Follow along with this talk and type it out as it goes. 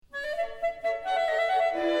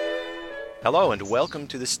Hello and welcome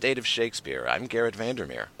to the State of Shakespeare. I'm Garrett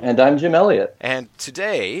Vandermeer. And I'm Jim Elliott. And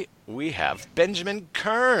today we have Benjamin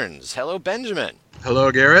Curns. Hello, Benjamin.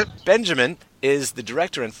 Hello, Garrett. Benjamin is the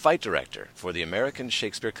director and fight director for the American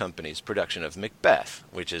Shakespeare Company's production of Macbeth,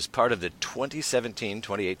 which is part of the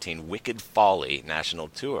 2017-2018 Wicked Folly National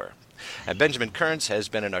Tour. And Benjamin Curns has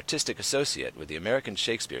been an artistic associate with the American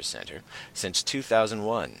Shakespeare Center since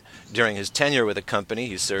 2001. During his tenure with the company,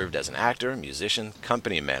 he served as an actor, musician,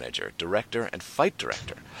 company manager, director, and fight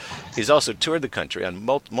director. He's also toured the country on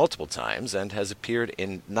multiple times and has appeared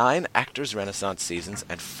in 9 Actors Renaissance seasons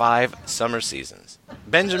and 5 summer seasons.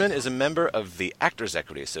 Benjamin is a member of the Actors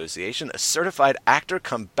Equity Association, a certified actor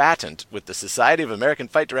combatant with the Society of American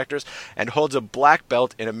Fight Directors, and holds a black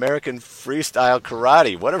belt in American freestyle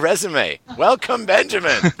karate. What a resume. Welcome,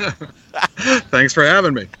 Benjamin. Thanks for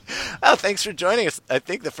having me. Well, thanks for joining us. I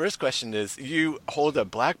think the first question is, you hold a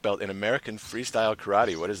black belt in American freestyle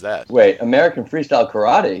karate. What is that? Wait, American freestyle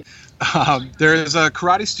karate? There's a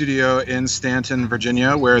karate studio in Stanton,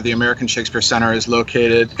 Virginia, where the American Shakespeare Center is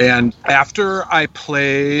located. And after I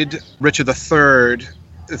played Richard III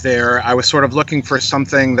there, I was sort of looking for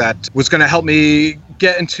something that was going to help me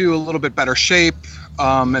get into a little bit better shape.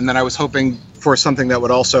 And then I was hoping for something that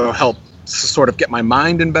would also help sort of get my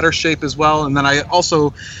mind in better shape as well. And then I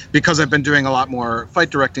also, because I've been doing a lot more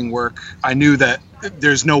fight directing work, I knew that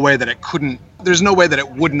there's no way that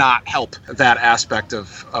it would not help that aspect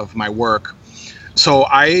of my work. So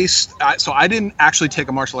I didn't actually take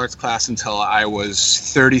a martial arts class until I was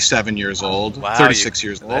 37 years old, Wow, 36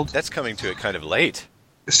 years old. That's coming to it kind of late.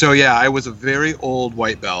 So yeah, I was a very old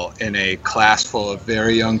white belt in a class full of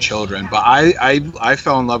very young children, but I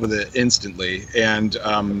fell in love with it instantly, and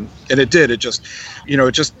it did.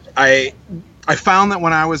 I found that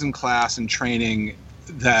when I was in class and training,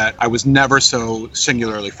 that I was never so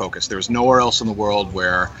singularly focused. There was nowhere else in the world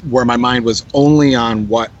where my mind was only on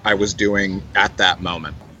what I was doing at that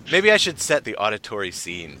moment. Maybe I should set the auditory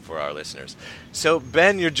scene for our listeners. So,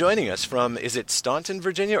 Ben, you're joining us from, is it Staunton,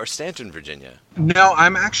 Virginia or Stanton, Virginia? No,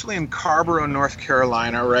 I'm actually in Carrboro, North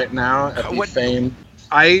Carolina right now at the famed.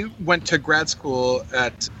 I went to grad school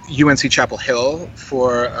at UNC Chapel Hill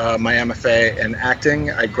for my MFA in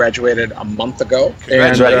acting. I graduated a month ago.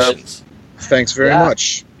 Congratulations. And, thanks very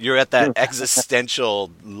much. You're at that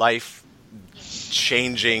existential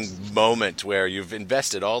life-changing moment where you've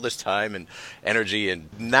invested all this time and energy, and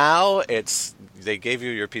now they gave you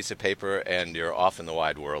your piece of paper and you're off in the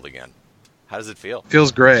wide world again. How does it feel?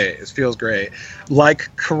 Feels great. It feels great. Like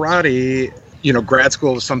karate, grad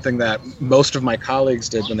school was something that most of my colleagues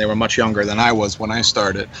did when they were much younger than I was when I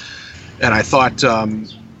started. And I thought,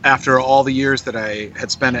 after all the years that I had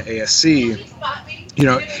spent at ASC,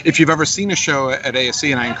 if you've ever seen a show at ASC,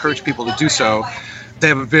 and I encourage people to do so, they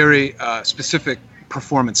have a very specific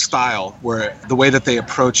performance style where the way that they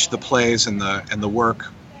approach the plays and the work,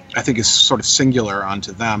 I think, is sort of singular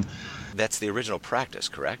onto them. That's the original practice,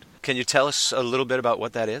 correct? Can you tell us a little bit about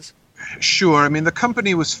what that is? Sure. I mean, the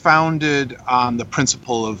company was founded on the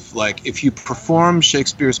principle of, if you perform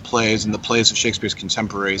Shakespeare's plays and the plays of Shakespeare's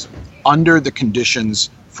contemporaries under the conditions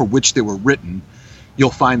for which they were written, you'll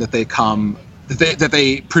find that they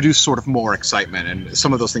produce sort of more excitement. And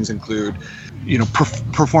some of those things include,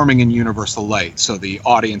 performing in universal light. So the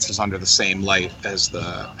audience is under the same light as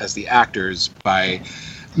the actors, by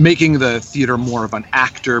making the theater more of an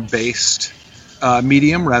actor-based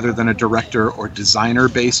medium rather than a director or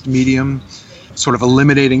designer-based medium, sort of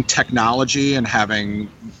eliminating technology and having,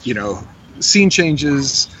 scene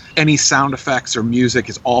changes, any sound effects or music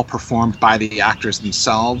is all performed by the actors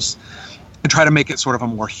themselves, and try to make it sort of a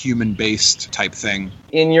more human-based type thing.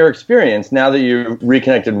 In your experience, now that you've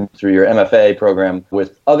reconnected through your MFA program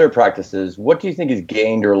with other practices, what do you think is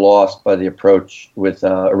gained or lost by the approach with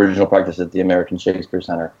original practice at the American Shakespeare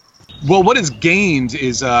Center? Well, what is gained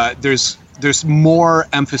is there's more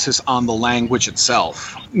emphasis on the language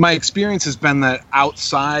itself. My experience has been that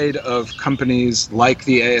outside of companies like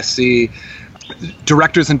the ASC,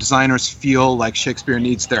 directors and designers feel like Shakespeare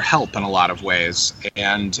needs their help in a lot of ways.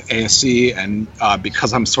 And ASC, and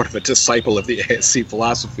because I'm sort of a disciple of the ASC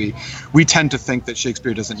philosophy, we tend to think that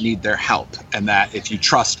Shakespeare doesn't need their help, and that if you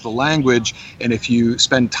trust the language and if you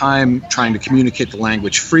spend time trying to communicate the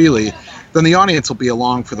language freely, then the audience will be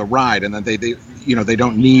along for the ride, and that they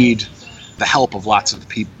don't need the help of lots of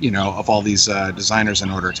people, of all these designers in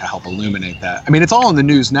order to help illuminate that. I mean, it's all in the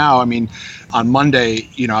news now. I mean, on Monday,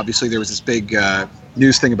 obviously there was this big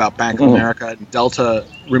news thing about Bank of America and Delta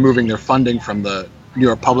removing their funding from the New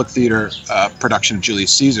York Public Theater production of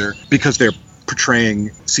Julius Caesar because they're portraying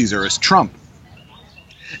Caesar as Trump.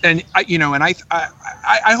 And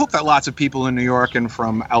I hope that lots of people in New York and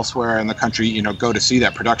from elsewhere in the country, go to see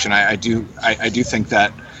that production. I do think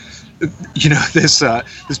that,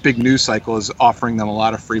 this big news cycle is offering them a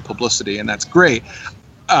lot of free publicity, and that's great.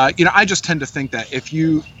 I just tend to think that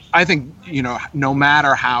no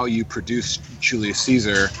matter how you produce Julius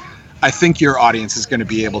Caesar, I think your audience is going to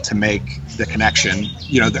be able to make the connection.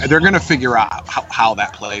 They're going to figure out how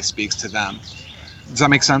that play speaks to them. Does that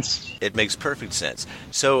make sense? It makes perfect sense.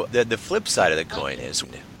 So the flip side of the coin is,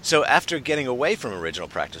 so after getting away from original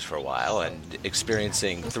practice for a while and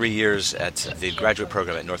experiencing 3 years at the graduate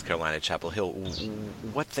program at North Carolina Chapel Hill,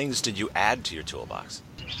 what things did you add to your toolbox?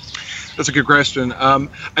 That's a good question.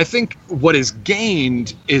 I think what is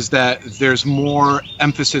gained is that there's more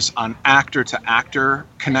emphasis on actor-to-actor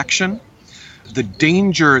connection.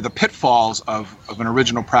 The pitfalls of an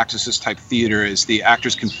original practices type theater is the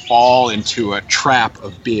actors can fall into a trap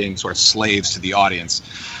of being sort of slaves to the audience.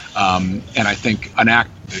 And I think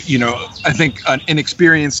an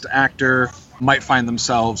inexperienced actor might find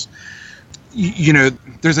themselves,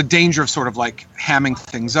 there's a danger of sort of like hamming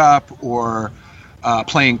things up or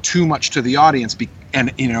playing too much to the audience,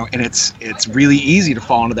 and it's really easy to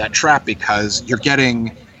fall into that trap because you're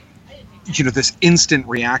getting this instant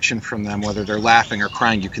reaction from them, whether they're laughing or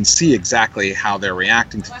crying. You can see exactly how they're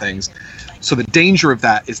reacting to things. So the danger of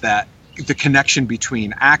that is that the connection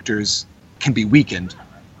between actors can be weakened.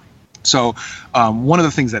 So one of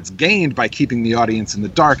the things that's gained by keeping the audience in the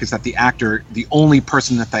dark is that the actor, the only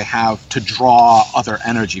person that they have to draw other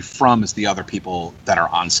energy from is the other people that are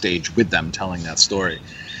on stage with them telling that story.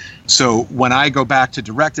 So when I go back to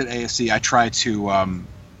direct at ASC, I try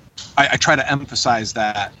to emphasize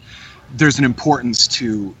that there's an importance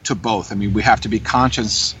to both. I mean, we have to be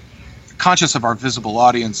conscious of our visible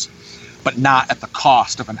audience, but not at the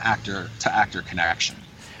cost of an actor-to-actor connection.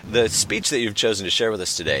 The speech that you've chosen to share with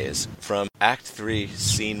us today is from Act 3,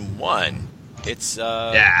 Scene 1. It's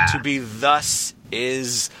To be thus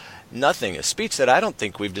is nothing, a speech that I don't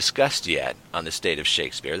think we've discussed yet on the State of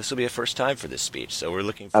Shakespeare. This will be a first time for this speech, so we're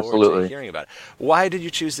looking forward to hearing about it. Why did you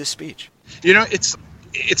choose this speech?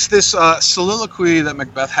 It's this soliloquy that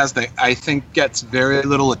Macbeth has that I think gets very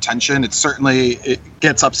little attention. It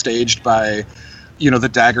gets upstaged by the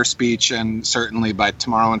dagger speech and certainly by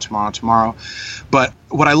tomorrow. But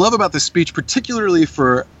what I love about this speech, particularly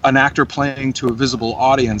for an actor playing to a visible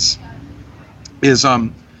audience, is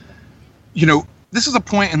this is a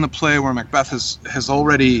point in the play where Macbeth has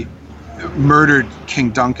already murdered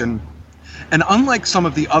King Duncan. And unlike some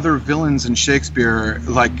of the other villains in Shakespeare,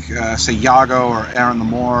 like, say, Iago or Aaron the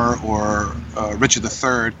Moor or Richard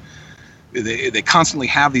III, they constantly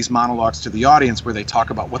have these monologues to the audience where they talk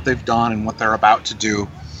about what they've done and what they're about to do.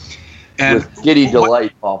 And with giddy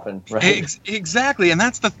delight often, right? Exactly. And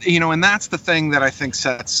that's the thing that I think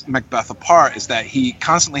sets Macbeth apart, is that he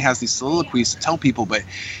constantly has these soliloquies to tell people, but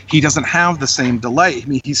he doesn't have the same delight. I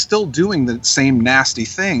mean, he's still doing the same nasty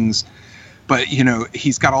things, but,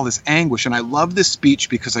 he's got all this anguish. And I love this speech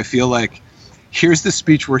because I feel like here's the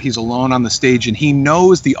speech where he's alone on the stage and he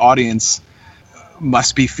knows the audience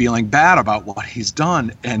must be feeling bad about what he's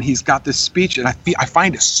done. And he's got this speech, and I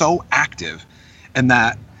find it so active, and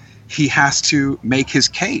that he has to make his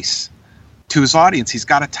case to his audience. He's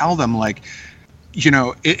got to tell them, like,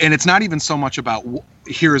 and it's not even so much about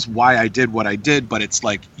here's why I did what I did, but it's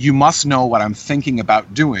like, you must know what I'm thinking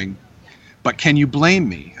about doing, but can you blame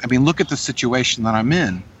me? I mean, look at the situation that I'm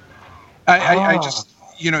in. I just,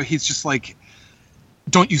 he's just like,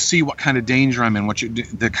 don't you see what kind of danger I'm in?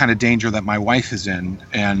 The kind of danger that my wife is in,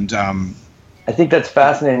 and I think that's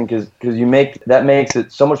fascinating because that makes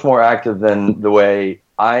it so much more active than the way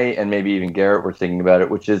I and maybe even Garrett were thinking about it,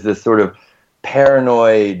 which is this sort of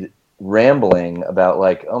paranoid rambling about,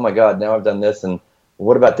 like, oh my God, now I've done this, and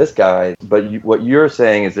what about this guy? But what you're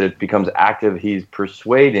saying is that it becomes active. He's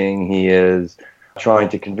persuading. He is trying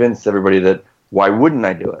to convince everybody that, why wouldn't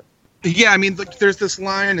I do it? Yeah, I mean, there's this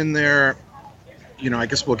line in there. I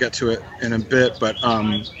guess we'll get to it in a bit, but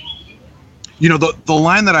the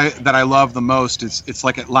line that I love the most is, it's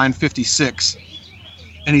like at line 56,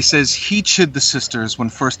 and he says, "He chid the sisters when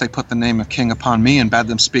first they put the name of king upon me and bade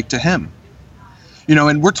them speak to him."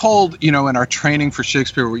 And we're told, in our training for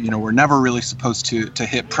Shakespeare, we're never really supposed to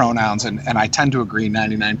hit pronouns, and I tend to agree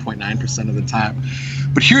 99.9% of the time.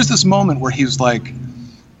 But here's this moment where he's like,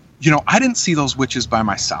 I didn't see those witches by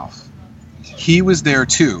myself. He was there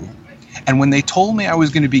too. And when they told me I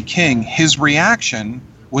was going to be king, his reaction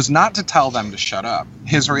was not to tell them to shut up.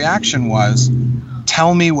 His reaction was,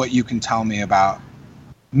 tell me what you can tell me about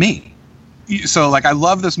me. So, like, I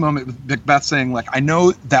love this moment with Macbeth saying, like, I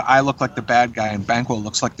know that I look like the bad guy and Banquo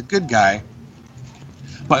looks like the good guy,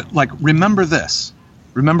 But like, remember this.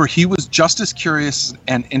 Remember, he was just as curious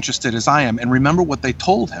and interested as I am. And remember what they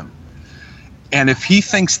told him. And if he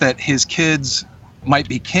thinks that his kids might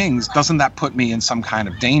be kings, doesn't that put me in some kind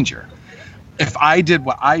of danger? If I did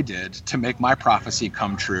what I did to make my prophecy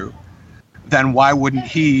come true, then why wouldn't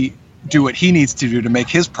he do what he needs to do to make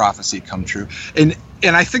his prophecy come true? And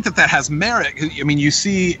I think that has merit. I mean, you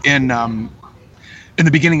see in the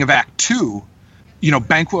beginning of Act 2,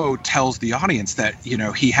 Banquo tells the audience that,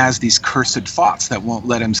 he has these cursed thoughts that won't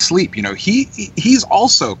let him sleep. He's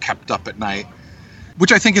also kept up at night,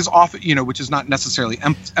 which I think is often, which is not necessarily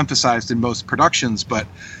emphasized in most productions, but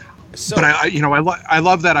I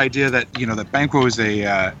love that idea that, that Banquo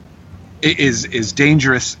is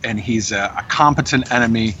dangerous, and he's a competent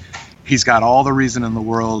enemy. He's got all the reason in the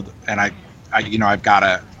world, and I've got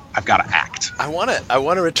to act. I want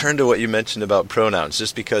to return to what you mentioned about pronouns,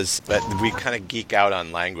 just because we kind of geek out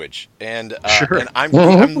on language, and sure. And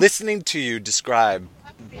I'm listening to you describe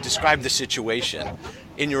the situation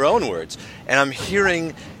in your own words, and I'm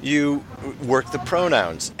hearing you work the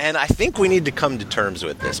pronouns, and I think we need to come to terms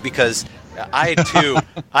with this, because I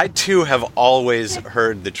too have always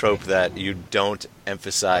heard the trope that you don't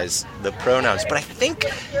emphasize the pronouns. But I think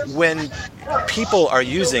when people are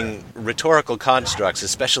using rhetorical constructs,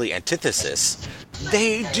 especially antithesis,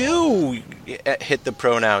 they do hit the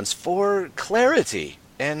pronouns for clarity.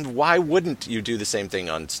 And why wouldn't you do the same thing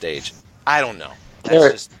on stage? I don't know.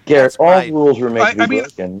 Garrett, all rules were made to be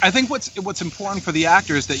broken. I think what's important for the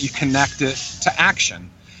actor is that you connect it to action.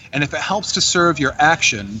 And if it helps to serve your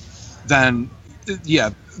action, then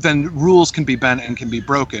rules can be bent and can be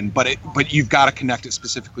broken, but you've got to connect it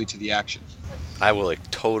specifically to the action. I will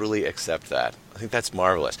totally accept that. I think that's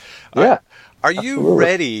marvelous. Yeah. Are you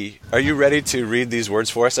ready? Are you ready to read these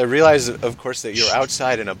words for us? I realize, of course, that you're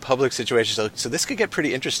outside in a public situation, so this could get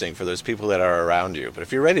pretty interesting for those people that are around you. But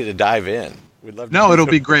if you're ready to dive in, we'd love to. No, it'll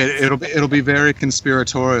be great. It'll be very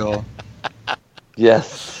conspiratorial.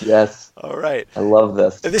 Yes. All right. I love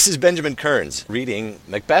this. This is Benjamin Curns reading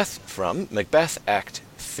Macbeth from Macbeth Act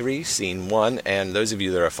 3, Scene 1. And those of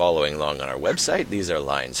you that are following along on our website, these are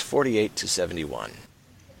lines 48 to 71.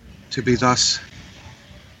 To be thus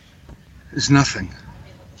is nothing,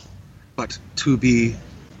 but to be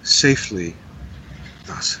safely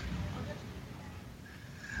thus.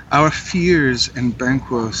 Our fears in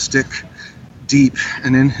Banquo stick deep,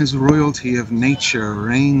 and in his royalty of nature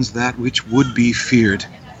reigns that which would be feared.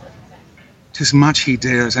 'Tis much he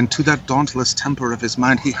dares, and to that dauntless temper of his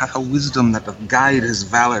mind he hath a wisdom that doth guide his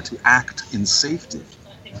valor to act in safety.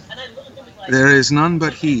 There is none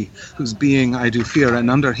but he, whose being I do fear, and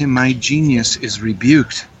under him my genius is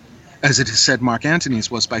rebuked, as it is said Mark Antony's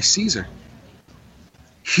was by Caesar.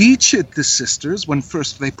 He chid the sisters when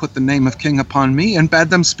first they put the name of king upon me, and bade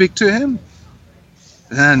them speak to him.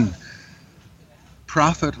 Then,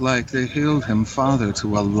 prophet-like, they hailed him father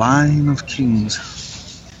to a line of kings.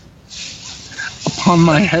 Upon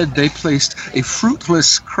my head they placed a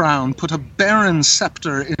fruitless crown, put a barren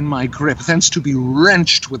scepter in my grip, thence to be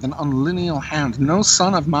wrenched with an unlineal hand, no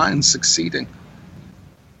son of mine succeeding.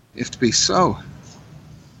 If it be so,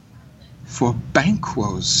 for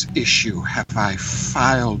Banquo's issue have I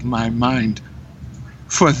filed my mind.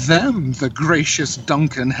 For them, the gracious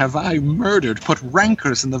Duncan, have I murdered, put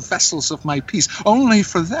rancors in the vessels of my peace, only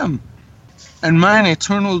for them, and mine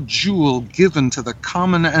eternal jewel given to the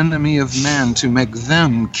common enemy of man to make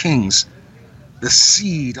them kings, the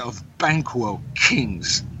seed of Banquo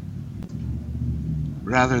kings.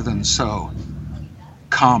 Rather than so,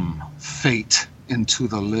 come, fate, into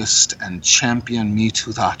the list and champion me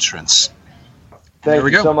to the utterance.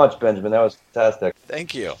 Thank you so much, Benjamin. That was fantastic.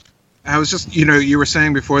 Thank you. I was just, you were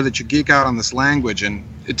saying before that you geek out on this language, and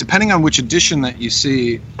depending on which edition that you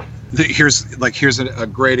see, here's a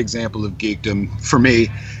great example of geekdom for me.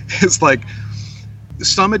 It's like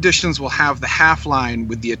some editions will have the half line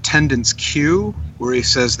with the attendant's cue, where he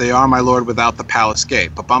says, "They are my lord without the palace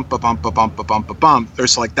gate." Ba-bump, ba-bump, ba-bump, ba-bump, ba-bump.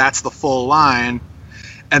 There's that's the full line,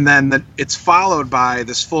 and then it's followed by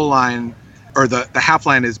this full line, or the half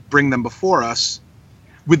line is "bring them before us,"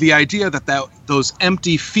 with the idea that those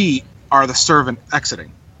empty feet are the servant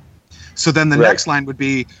exiting. So then the next line would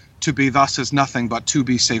be, "To be thus is nothing, but to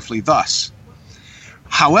be safely thus."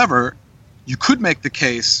 However, you could make the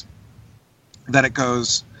case that it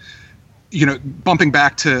goes, bumping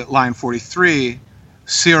back to line 43,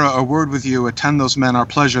 "Sirrah, a word with you, attend those men our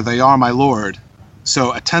pleasure, they are my lord."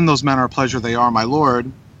 So "attend those men our pleasure, they are my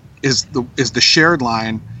lord" is the shared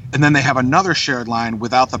line. And then they have another shared line,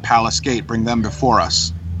 "Without the palace gate, bring them before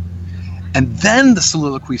us." And then the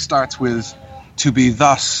soliloquy starts with, "To be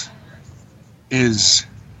thus is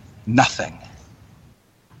nothing,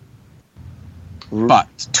 but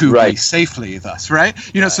to be Right. safely thus, right?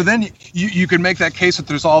 You know, so then you can make that case that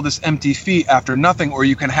there's all this empty feet after nothing, or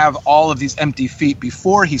you can have all of these empty feet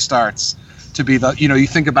before he starts to be the, you know, you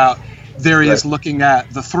think about there he is looking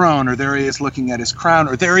at the throne, or there he is looking at his crown,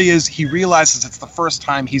 or there he is, he realizes it's the first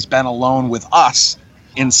time he's been alone with us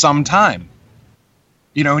in some time.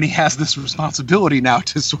 You know, and he has this responsibility now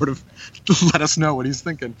to sort of let us know what he's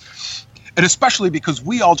thinking. And especially because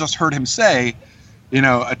we all just heard him say, you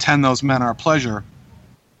know, attend those men our pleasure.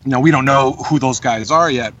 Now, we don't know who those guys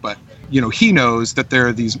are yet, but, you know, he knows that there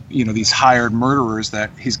are these, you know, these hired murderers that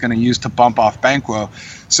he's going to use to bump off Banquo.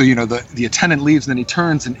 So, you know, the attendant leaves, and then he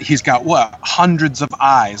turns, and he's got, what, hundreds of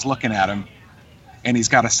eyes looking at him. And he's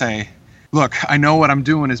got to say, look, I know what I'm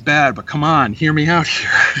doing is bad, but come on, hear me out here,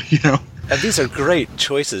 you know. And these are great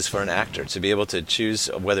choices for an actor, to be able to choose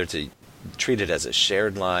whether to treat it as a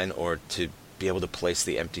shared line or to be able to place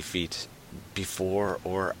the empty feet before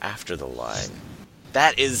or after the line.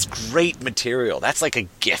 That is great material. That's like a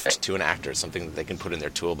gift to an actor, something that they can put in their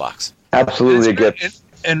toolbox. Absolutely a gift.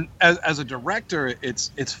 And as a director,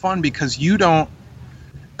 it's fun because you don't,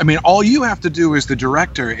 I mean, all you have to do as the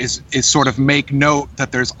director is sort of make note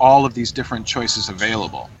that there's all of these different choices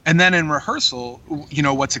available. And then in rehearsal, you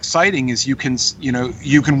know, what's exciting is you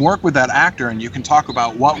can work with that actor and you can talk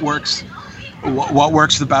about what works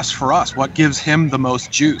the best for us, what gives him the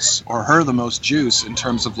most juice or her the most juice in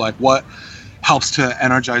terms of like what helps to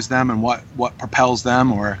energize them and what propels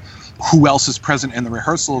them, or who else is present in the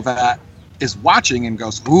rehearsal that is watching and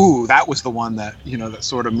goes, ooh, that was the one that, you know, that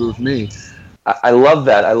sort of moved me. I love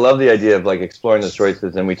that. I love the idea of like exploring the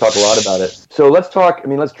choices, and we talk a lot about it. So let's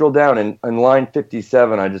drill down. In line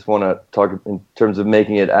 57, I just want to talk in terms of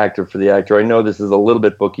making it actor for the actor. I know this is a little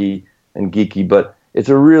bit booky and geeky, but it's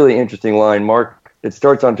a really interesting line. It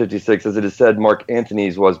starts on 56, as it is said, Mark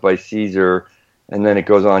Antony's was by Caesar, and then it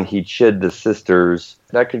goes on, he chid the sisters.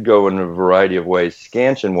 That could go in a variety of ways,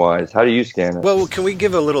 scansion-wise. How do you scan it? Well, can we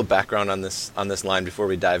give a little background on this line before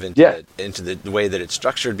we dive into the way that it's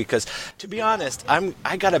structured? Because, to be honest,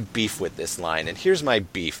 I got a beef with this line, and here's my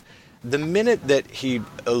beef. The minute that he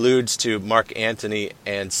alludes to Mark Antony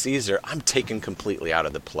and Caesar, I'm taken completely out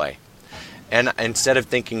of the play. And instead of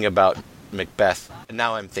thinking about Macbeth,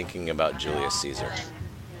 now I'm thinking about Julius Caesar.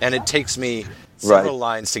 And it takes me several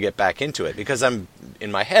lines to get back into it, because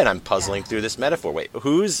in my head I'm puzzling through this metaphor. Wait,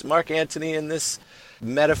 who's Mark Antony in this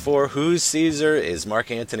metaphor? Who's Caesar? Is Mark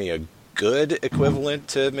Antony a good equivalent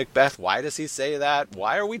to Macbeth? Why does he say that?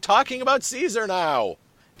 Why are we talking about Caesar now?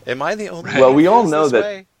 Am I the only one? Well, we all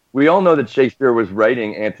know that Shakespeare was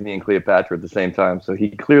writing Antony and Cleopatra at the same time, so he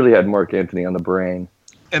clearly had Mark Antony on the brain.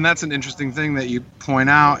 And that's an interesting thing that you point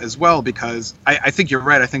out as well, because I think you're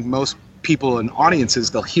right. I think most people in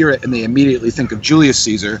audiences, they'll hear it and they immediately think of Julius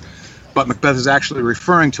Caesar, but Macbeth is actually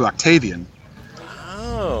referring to Octavian.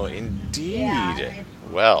 Oh, indeed. Yeah.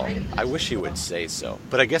 Well, I wish he would say so,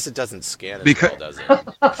 but I guess it doesn't scan as well, does it?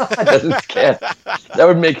 It doesn't scan. That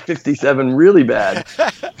would make 57 really bad.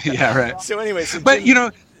 Yeah, right. So anyway, but you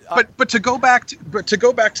know, but to go back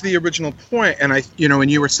to the original point, and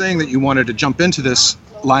and you were saying that you wanted to jump into this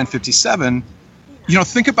line 57. You know,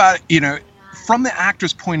 think about it. You know, from the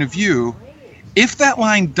actor's point of view, if that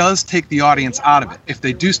line does take the audience out of it, if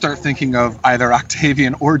they do start thinking of either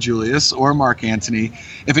Octavian or Julius or Mark Antony,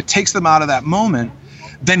 if it takes them out of that moment,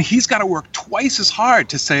 then he's got to work twice as hard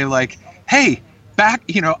to say, like, hey, back,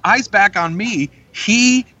 eyes back on me.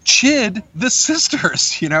 He chid the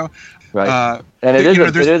sisters, Right. And it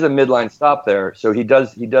is a midline stop there. So he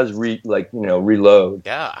does reload.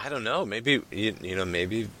 Yeah, I don't know. Maybe,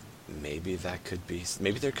 maybe that could be,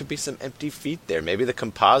 maybe there could be some empty feet there. Maybe the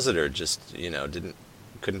compositor just,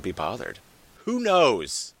 couldn't be bothered. Who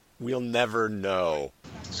knows? We'll never know.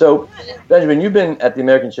 So, Benjamin, you've been at the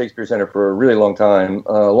American Shakespeare Center for a really long time,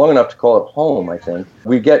 long enough to call it home, I think.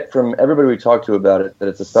 We get from everybody we talk to about it that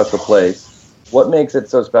it's a special place. What makes it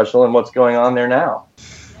so special, and what's going on there now?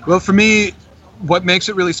 Well, for me, what makes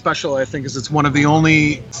it really special, I think, is it's one of the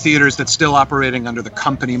only theaters that's still operating under the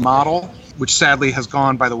company model, which sadly has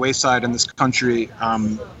gone by the wayside in this country.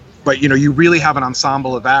 But, you really have an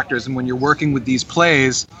ensemble of actors, and when you're working with these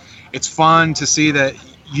plays, it's fun to see that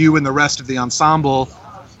you and the rest of the ensemble,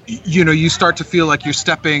 you start to feel like you're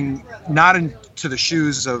stepping not into the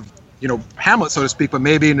shoes of, Hamlet, so to speak, but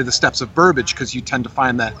maybe into the steps of Burbage, because you tend to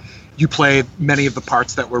find that you play many of the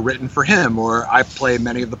parts that were written for him, or I play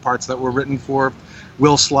many of the parts that were written for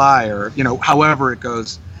Will Sly, or, however it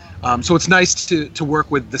goes. So it's nice to work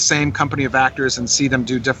with the same company of actors and see them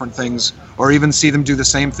do different things, or even see them do the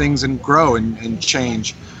same things and grow and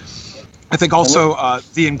change. I think also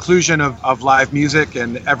the inclusion of live music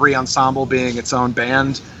and every ensemble being its own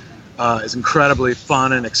band is incredibly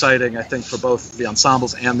fun and exciting, I think, for both the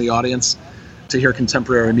ensembles and the audience. To hear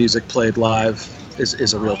contemporary music played live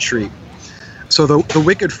is a real treat. So the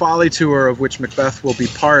Wicked Folly Tour, of which Macbeth will be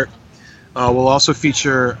part, will also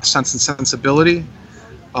feature Sense and Sensibility,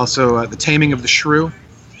 also The Taming of the Shrew.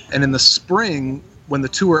 And in the spring, when the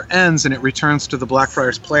tour ends and it returns to the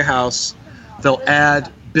Blackfriars Playhouse, they'll add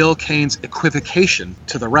Bill Kane's Equivocation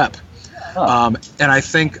to the rep. And I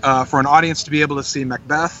think for an audience to be able to see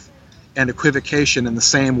Macbeth and Equivocation in the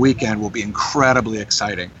same weekend will be incredibly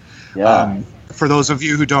exciting. Yeah. For those of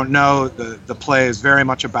you who don't know, the play is very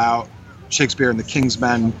much about Shakespeare and the King's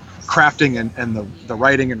Men crafting and the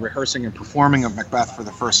writing and rehearsing and performing of Macbeth for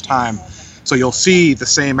the first time. So you'll see the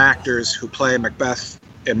same actors who play Macbeth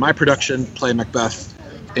in my production play Macbeth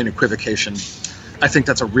in Equivocation. I think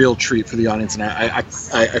that's a real treat for the audience, and I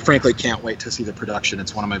frankly can't wait to see the production.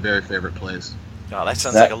 It's one of my very favorite plays. Oh, that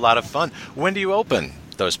sounds like a lot of fun. When do you open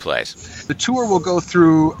those plays? The tour will go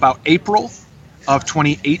through about April of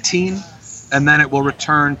 2018. And then it will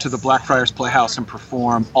return to the Blackfriars Playhouse and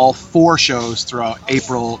perform all 4 shows throughout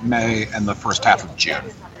April, May, and the first half of June.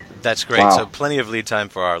 That's great. Wow. So plenty of lead time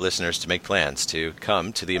for our listeners to make plans to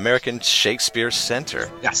come to the American Shakespeare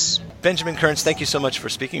Center. Yes. Benjamin Curns, thank you so much for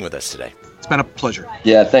speaking with us today. It's been a pleasure.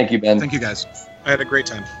 Yeah, thank you, Ben. Thank you, guys. I had a great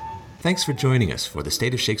time. Thanks for joining us for the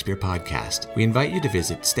State of Shakespeare podcast. We invite you to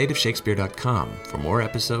visit stateofshakespeare.com for more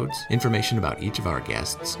episodes, information about each of our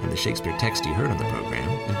guests, and the Shakespeare text you heard on the program,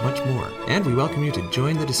 and much more. And we welcome you to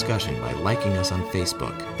join the discussion by liking us on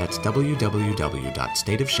Facebook. That's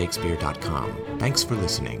www.stateofshakespeare.com. Thanks for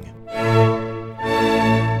listening.